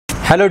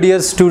Hello dear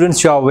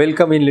students, you are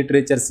welcome in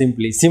Literature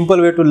Simply.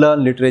 Simple way to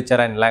learn literature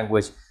and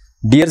language.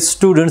 Dear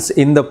students,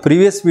 in the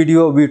previous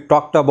video we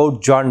talked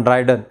about John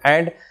Dryden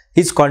and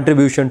his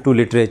contribution to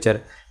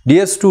literature.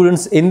 Dear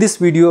students, in this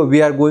video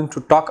we are going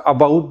to talk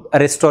about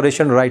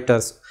restoration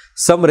writers,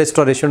 some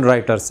restoration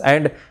writers,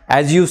 and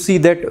as you see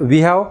that we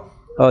have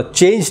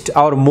changed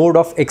our mode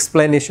of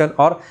explanation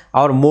or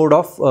our mode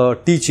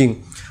of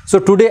teaching. So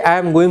today I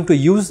am going to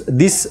use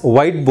this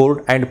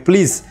whiteboard, and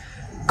please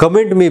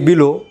comment me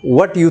below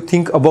what you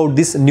think about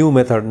this new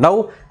method.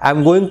 Now I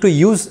am going to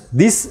use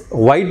this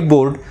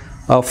whiteboard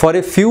for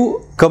a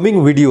few coming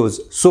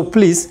videos. So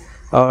please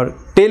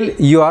tell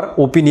your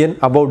opinion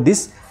about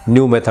this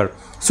new method.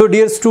 So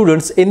dear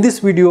students, in this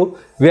video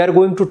we are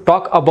going to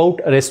talk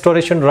about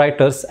restoration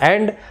writers,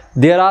 and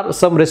there are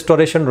some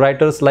restoration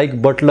writers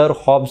like Butler,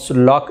 Hobbes,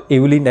 Locke,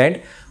 Evelyn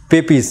and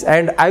Pepys,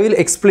 and I will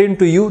explain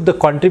to you the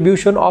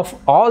contribution of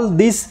all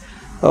these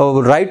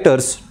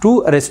writers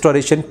to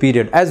restoration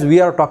period. As we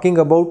are talking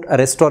about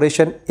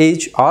restoration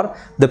age or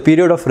the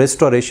period of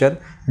restoration,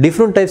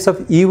 different types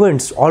of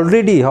events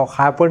already have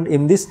happened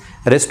in this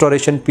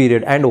restoration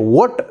period, and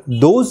what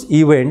those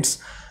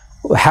events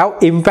have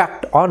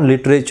impact on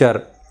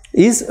literature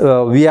is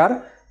we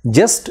are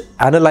just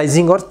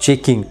analyzing or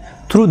checking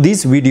through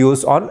these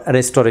videos on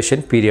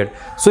restoration period.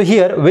 So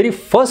here, very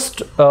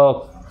first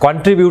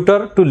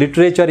contributor to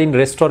literature in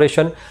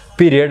restoration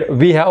period,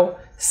 we have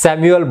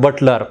Samuel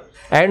Butler,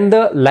 and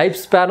the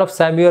lifespan of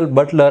Samuel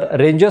Butler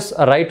ranges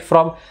right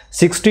from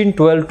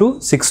 1612 to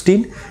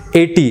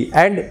 1680,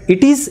 and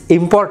it is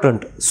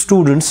important,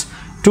 students,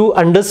 to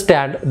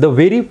understand the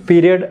very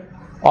period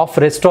of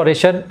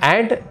restoration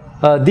and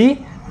the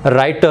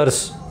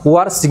writers who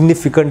are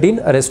significant in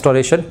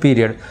restoration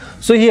period.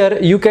 So here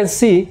you can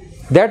see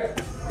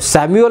that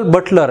Samuel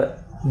Butler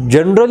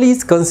generally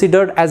is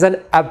considered as an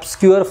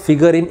obscure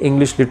figure in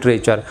English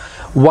literature.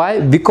 Why?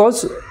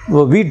 Because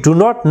we do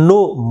not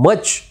know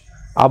much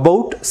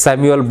about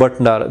Samuel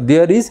Butler.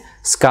 There is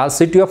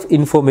scarcity of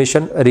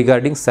information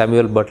regarding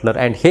Samuel Butler,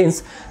 and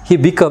hence he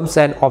becomes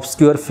an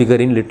obscure figure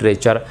in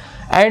literature.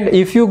 And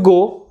if you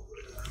go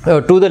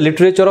to the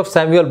literature of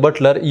Samuel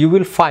Butler, you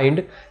will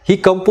find he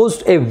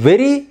composed a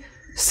very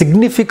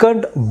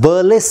significant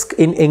burlesque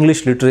in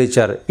English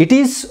literature. It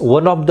is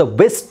one of the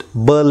best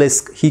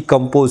burlesque he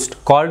composed,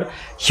 called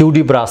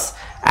Hudibras.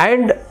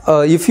 And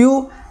if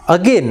you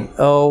again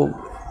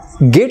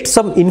get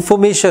some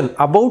information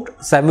about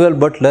Samuel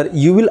Butler,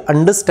 you will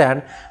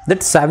understand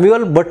that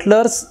Samuel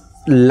Butler's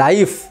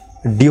life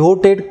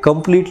devoted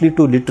completely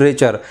to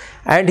literature,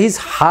 and his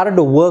hard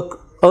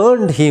work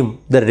earned him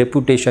the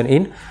reputation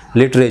in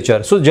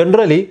literature. So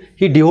generally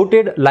he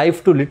devoted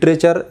life to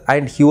literature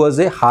and he was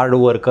a hard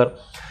worker.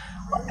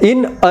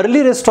 In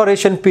early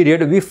restoration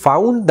period, we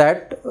found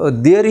that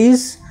there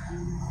is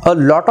a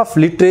lot of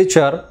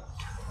literature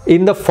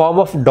in the form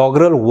of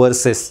doggerel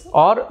verses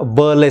or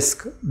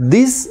burlesque.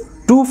 These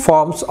two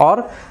forms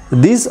or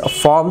these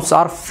forms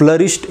are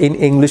flourished in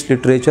English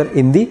literature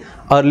in the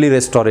early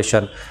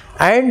restoration.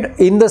 And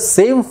in the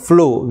same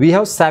flow, we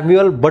have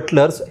Samuel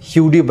Butler's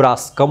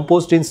Hudibras,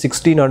 composed in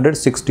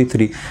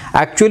 1663.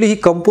 Actually, he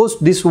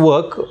composed this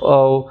work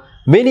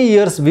many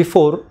years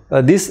before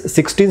this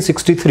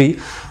 1663,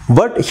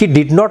 but he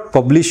did not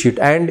publish it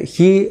and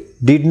he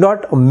did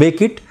not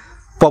make it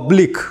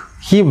public.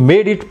 He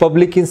made it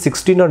public in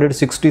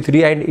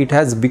 1663, and it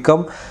has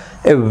become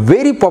a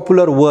very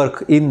popular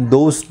work in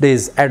those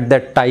days at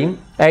that time,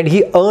 and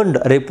he earned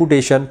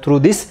reputation through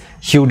this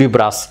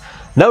Hudibras.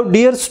 Now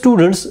dear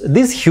students,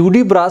 this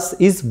Hudibras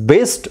is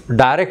based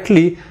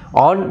directly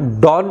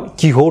on Don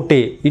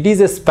Quixote. It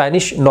is a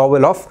Spanish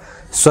novel of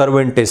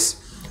Cervantes.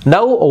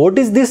 Now what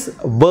is this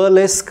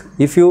burlesque?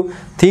 If you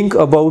think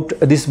about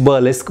this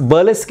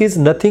burlesque is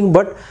nothing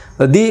but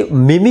the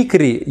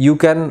mimicry, you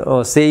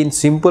can say in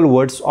simple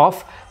words,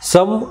 of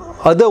some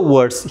other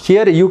words.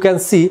 Here you can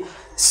see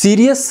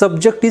serious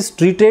subject is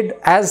treated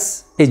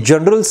as a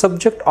general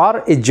subject,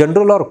 or a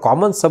general or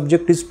common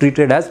subject is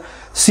treated as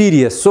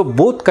serious. So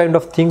both kind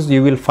of things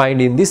you will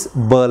find in this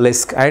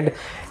burlesque, and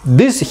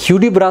this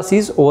Hudibras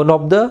is one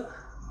of the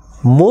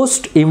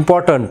most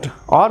important,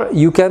 or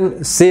you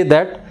can say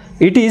that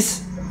it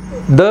is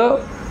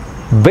the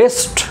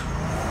best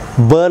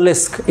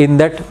burlesque in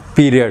that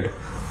period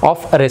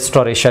of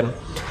restoration,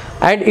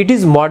 and it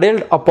is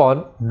modeled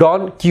upon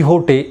Don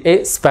Quixote,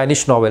 a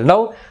Spanish novel.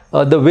 Now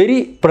the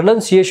very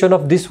pronunciation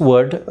of this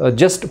word,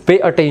 just pay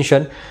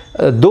attention,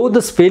 though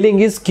the spelling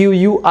is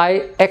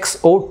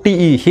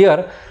Quixote,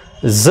 here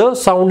the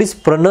sound is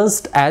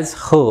pronounced as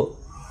H,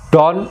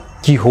 Don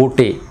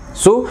Quixote.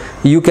 So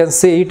you can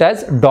say it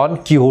as Don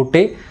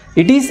Quixote.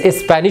 It is a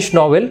Spanish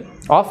novel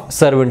of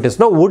Cervantes.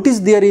 Now what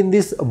is there in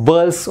this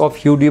burlesque of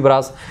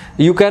Hudibras?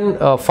 You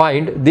can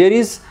find there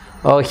is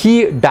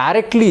he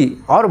directly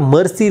or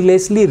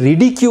mercilessly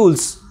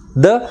ridicules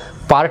the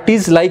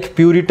parties like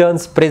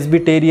Puritans,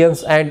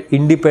 Presbyterians and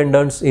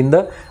Independents in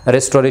the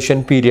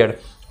restoration period,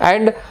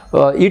 and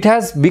it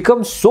has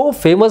become so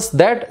famous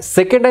that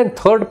second and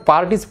third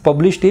part is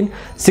published in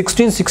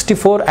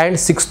 1664 and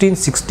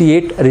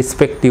 1668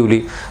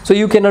 respectively. So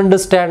you can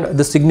understand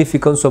the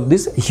significance of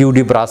this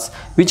Hudibras,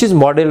 which is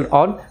modeled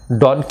on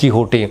Don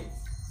Quixote.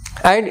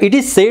 And it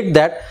is said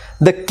that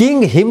the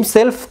king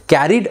himself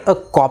carried a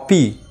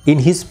copy in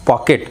his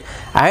pocket,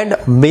 and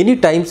many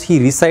times he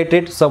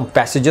recited some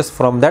passages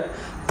from that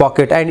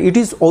pocket. And it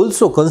is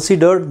also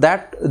considered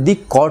that the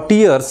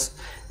courtiers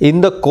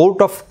in the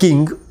court of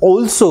king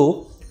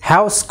also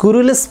have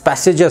scurrilous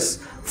passages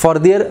for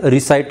their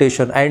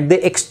recitation, and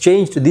they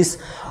exchanged these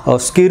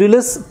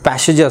scurrilous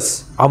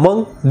passages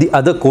among the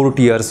other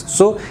courtiers.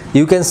 So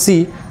you can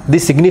see the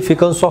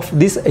significance of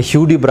this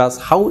Hudibras,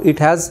 how it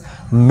has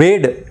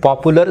made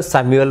popular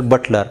Samuel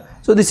Butler.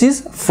 So this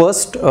is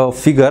first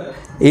figure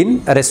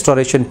in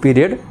Restoration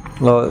period,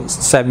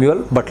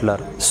 Samuel Butler.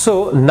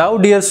 So now,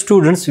 dear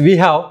students, we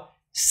have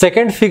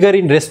second figure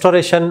in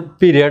Restoration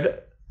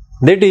period,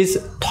 that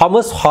is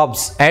Thomas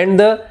Hobbes, and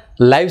the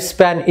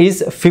lifespan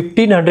is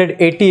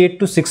 1588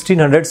 to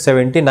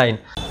 1679.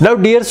 Now,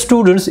 dear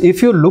students,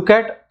 if you look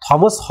at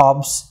Thomas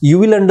Hobbes, you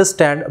will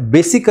understand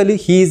basically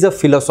he is a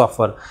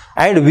philosopher,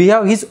 and we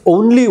have his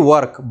only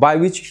work by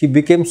which he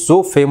became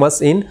so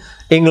famous in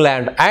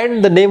England,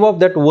 and the name of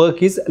that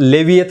work is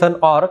Leviathan,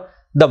 or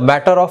the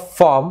matter of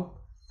form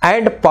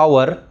and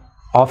power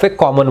of a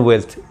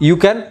Commonwealth. You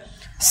can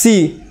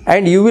see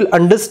and you will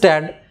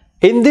understand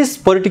in this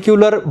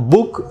particular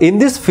book, in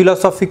this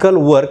philosophical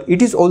work,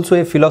 it is also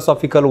a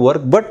philosophical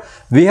work, but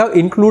we have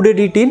included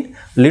it in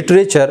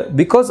literature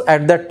because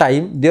at that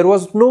time there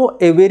was no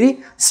a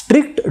very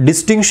strict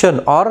distinction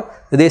or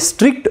the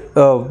strict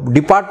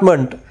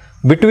department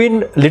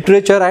between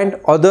literature and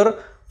other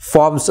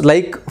forms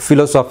like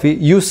philosophy.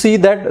 You see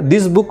that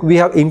this book we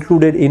have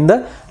included in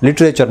the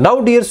literature.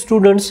 Now, dear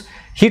students,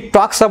 he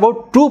talks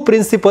about two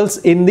principles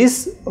in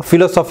this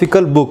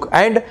philosophical book,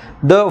 and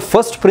the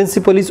first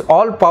principle is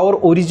all power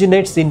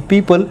originates in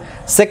people.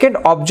 Second,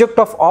 object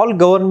of all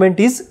government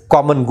is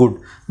common good.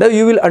 Now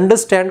you will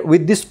understand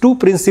with these two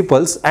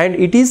principles, and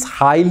it is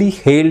highly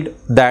hailed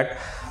that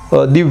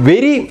the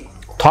very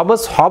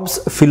Thomas Hobbes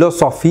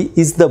philosophy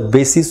is the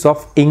basis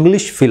of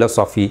English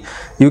philosophy.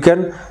 You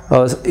can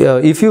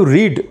if you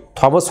read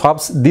Thomas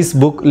Hobbes this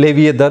book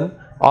Leviathan,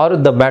 or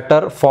the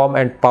matter, form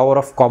and power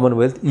of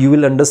Commonwealth, you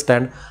will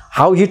understand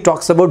how he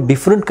talks about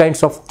different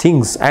kinds of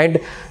things. And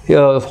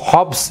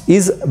Hobbes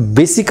is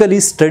basically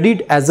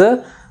studied as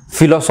a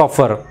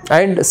philosopher,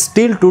 and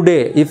still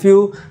today if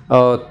you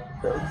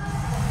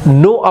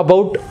know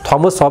about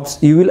Thomas Hobbes,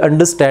 you will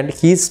understand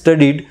he is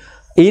studied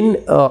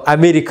in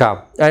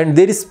America, and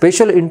there is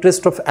special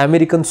interest of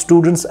American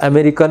students,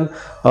 American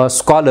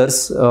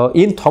scholars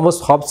in Thomas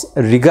Hobbes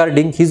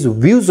regarding his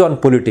views on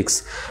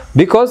politics,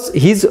 because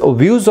his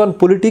views on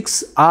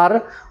politics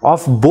are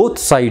of both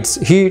sides.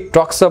 He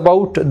talks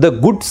about the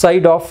good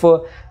side of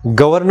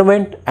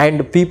government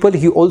and people.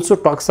 He also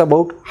talks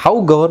about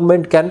how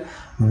government can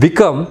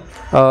become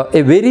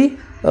a very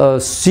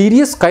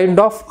serious kind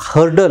of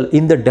hurdle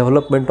in the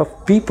development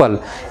of people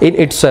in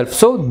itself.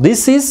 So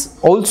this is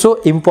also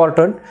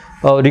important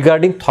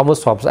regarding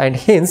Thomas Hobbes, and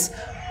hence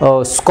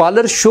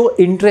scholars show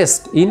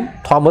interest in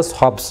Thomas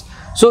Hobbes.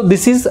 So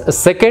this is a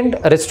second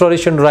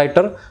Restoration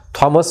writer,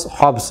 Thomas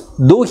Hobbes.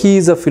 Though he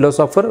is a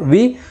philosopher,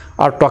 we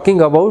are talking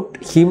about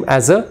him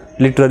as a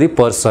literary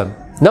person.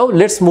 Now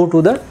let's move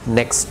to the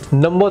next.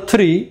 Number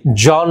 3,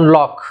 John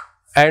Locke,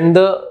 and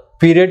the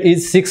period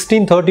is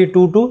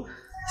 1632 to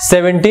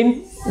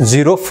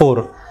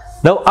 1704.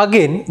 Now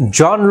again,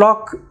 John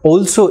Locke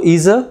also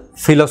is a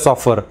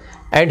philosopher,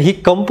 and he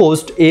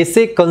composed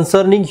essay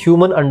concerning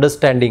human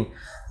understanding.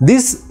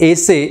 This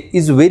essay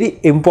is very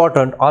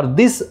important, or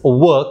this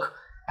work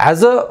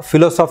as a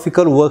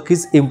philosophical work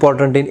is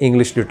important in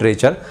English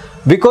literature,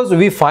 because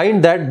we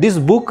find that this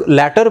book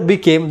later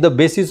became the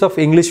basis of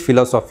English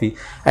philosophy,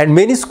 and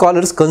many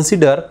scholars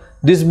consider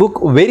this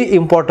book very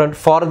important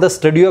for the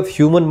study of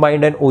human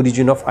mind and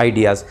origin of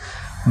ideas.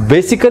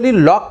 Basically,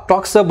 Locke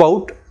talks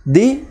about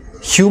the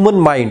human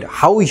mind,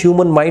 how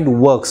human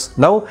mind works.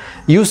 Now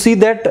you see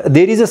that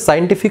there is a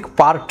scientific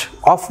part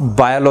of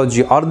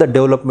biology or the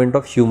development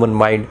of human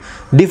mind,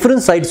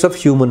 different sides of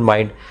human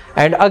mind,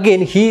 and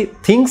again he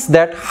thinks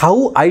that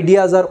how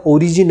ideas are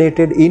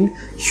originated in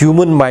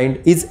human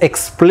mind is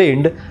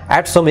explained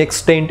at some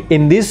extent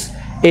in this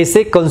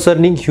essay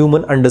concerning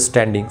human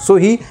understanding. So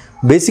he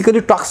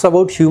basically talks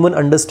about human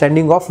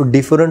understanding of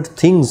different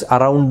things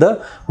around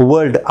the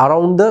world,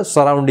 around the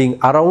surrounding,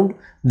 around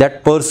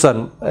that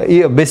person.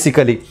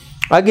 Basically,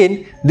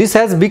 again, this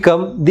has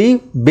become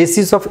the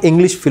basis of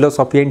English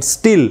philosophy, and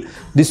still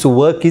this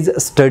work is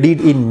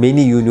studied in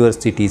many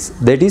universities.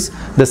 That is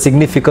the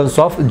significance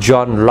of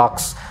John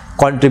Locke's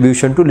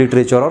contribution to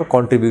literature or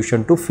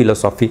contribution to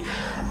philosophy.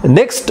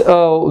 Next,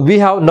 we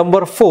have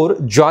number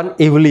 4, John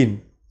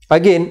Evelyn.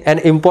 Again, an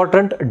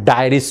important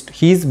diarist.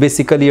 He is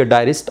basically a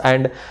diarist,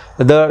 and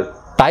the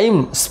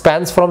time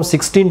spans from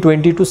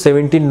 1620 to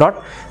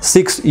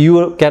 1706.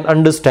 You can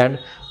understand.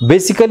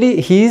 Basically,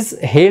 he is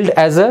hailed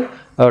as a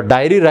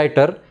diary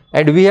writer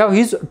and we have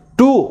his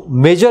two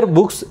major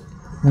books.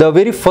 The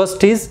very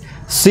first is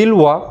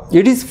Silva.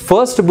 It is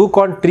first book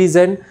on trees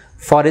and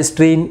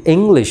forestry in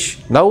English.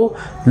 Now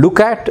look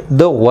at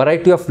the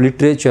variety of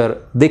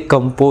literature they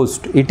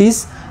composed. It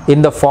is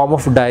in the form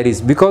of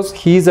diaries, because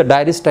he is a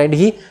diarist and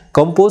he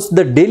composed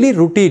the daily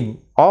routine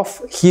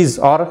of his,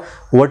 or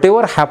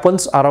whatever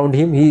happens around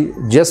him. He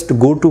just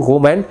go to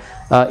home and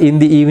in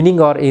the evening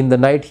or in the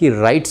night he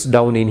writes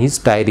down in his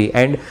diary,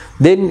 and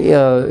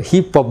then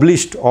he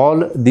published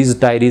all these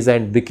diaries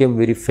and became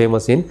very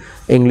famous in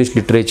English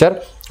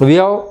literature. We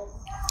have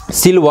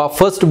Silva,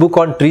 first book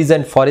on trees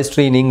and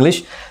forestry in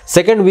English.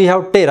 Second, we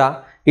have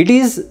Terra. It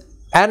is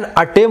an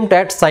attempt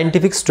at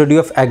scientific study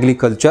of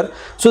agriculture.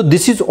 So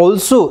this is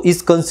also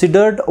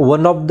considered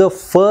one of the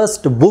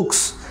first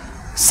books,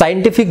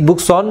 scientific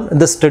books on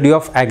the study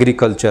of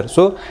agriculture.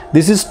 So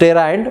this is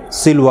Terra and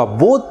Silva.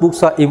 Both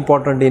books are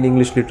important in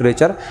English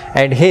literature,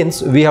 and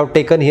hence we have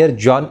taken here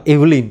John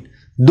Evelyn.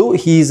 Though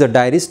he is a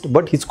diarist,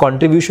 but his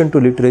contribution to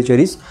literature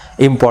is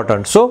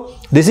important. So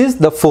this is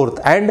the fourth,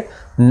 and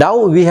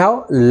now we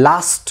have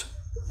last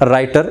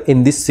writer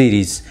in this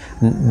series.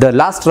 The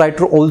last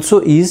writer also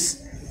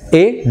is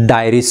a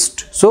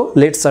diarist. So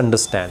let's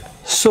understand.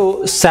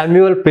 So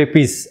Samuel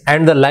Pepys,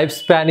 and the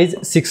lifespan is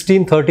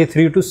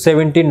 1633 to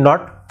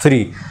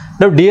 1703.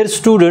 Now dear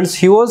students,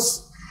 he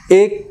was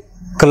a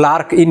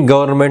clerk in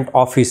government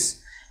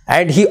office,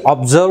 and he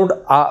observed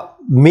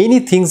many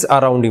things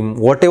around him.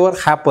 Whatever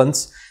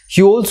happens,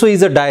 he also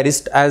is a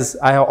diarist, as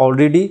I have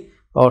already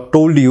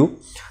told you.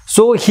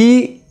 So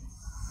he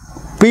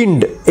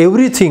pinned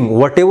everything,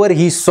 whatever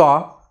he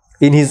saw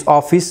in his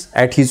office,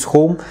 at his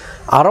home,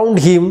 around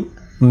him,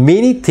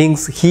 many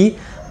things he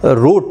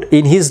wrote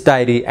in his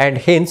diary, and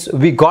hence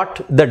we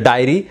got the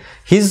diary,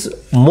 his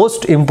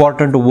most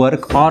important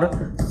work,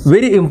 or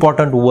very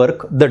important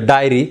work, the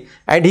diary.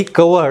 And he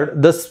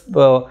covered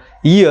the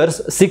years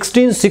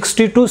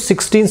 1660 to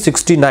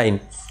 1669.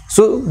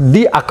 So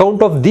the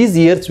account of these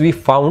years we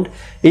found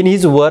in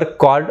his work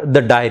called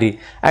the diary.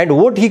 And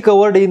what he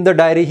covered in the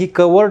diary, he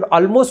covered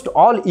almost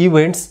all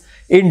events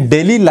in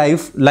daily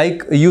life,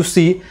 like you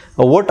see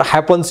what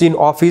happens in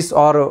office,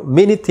 or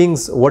many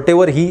things,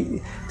 whatever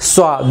he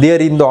saw there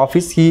in the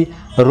office, he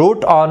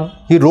wrote on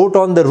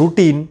the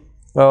routine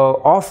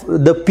of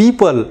the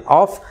people,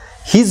 of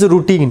his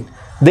routine.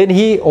 Then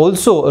he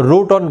also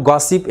wrote on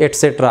gossip,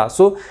 etc.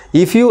 So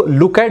if you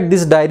look at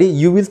this diary,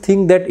 you will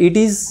think that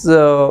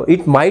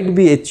it might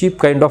be a cheap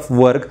kind of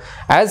work,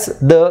 as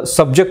the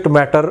subject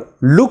matter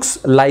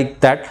looks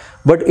like that,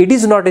 but it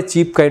is not a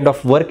cheap kind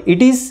of work.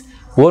 It is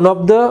one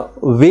of the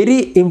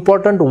very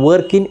important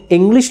work in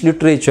English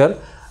literature,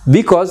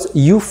 because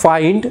you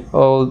find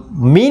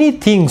many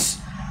things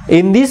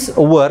in this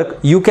work.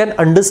 You can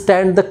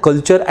understand the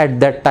culture at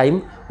that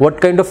time, what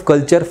kind of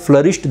culture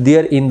flourished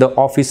there in the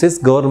offices,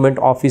 government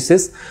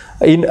offices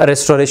in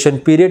Restoration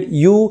period.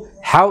 You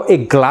have a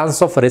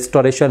glance of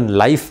Restoration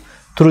life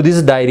through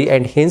this diary,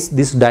 and hence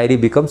this diary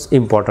becomes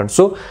important.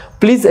 So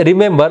please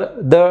remember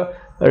the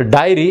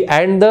diary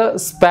and the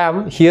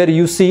span. Here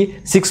you see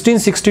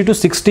 1660 to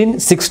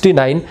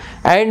 1669,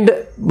 and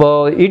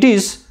it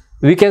is,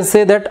 we can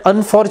say that,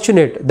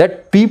 unfortunate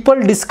that people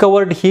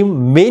discovered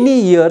him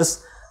many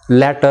years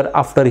later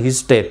after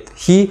his death.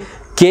 He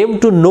came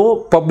to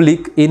know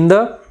public in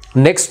the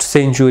next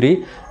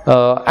century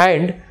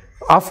and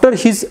after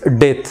his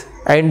death,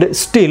 and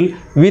still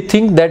we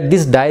think that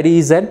this diary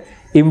is an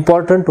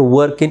important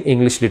work in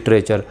English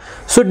literature.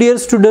 So dear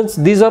students,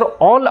 these are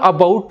all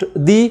about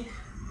the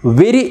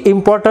very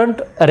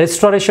important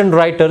Restoration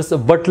writers: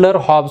 Butler,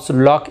 Hobbes,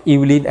 Locke,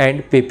 Evelyn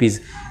and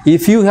Pepys.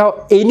 If you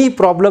have any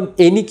problem,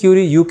 any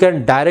query, you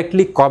can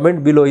directly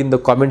comment below in the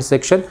comment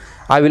section.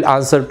 I will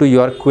answer to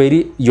your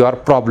query, your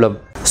problem.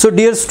 So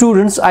dear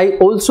students, I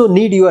also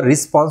need your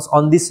response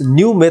on this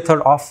new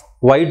method of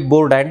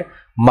whiteboard and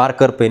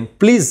marker pen.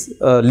 Please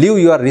leave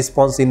your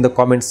response in the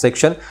comment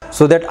section,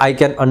 so that I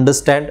can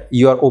understand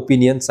your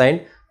opinions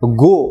and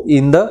go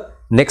in the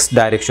next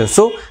direction.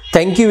 So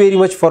thank you very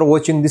much for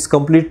watching this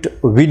complete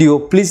video.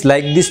 Please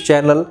like this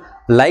channel,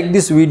 like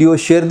this video,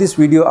 share this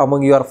video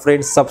among your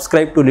friends,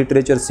 subscribe to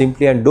Literature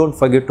Simply, and don't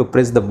forget to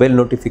press the bell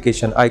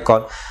notification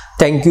icon.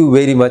 Thank you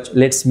very much.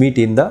 Let's meet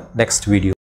in the next video.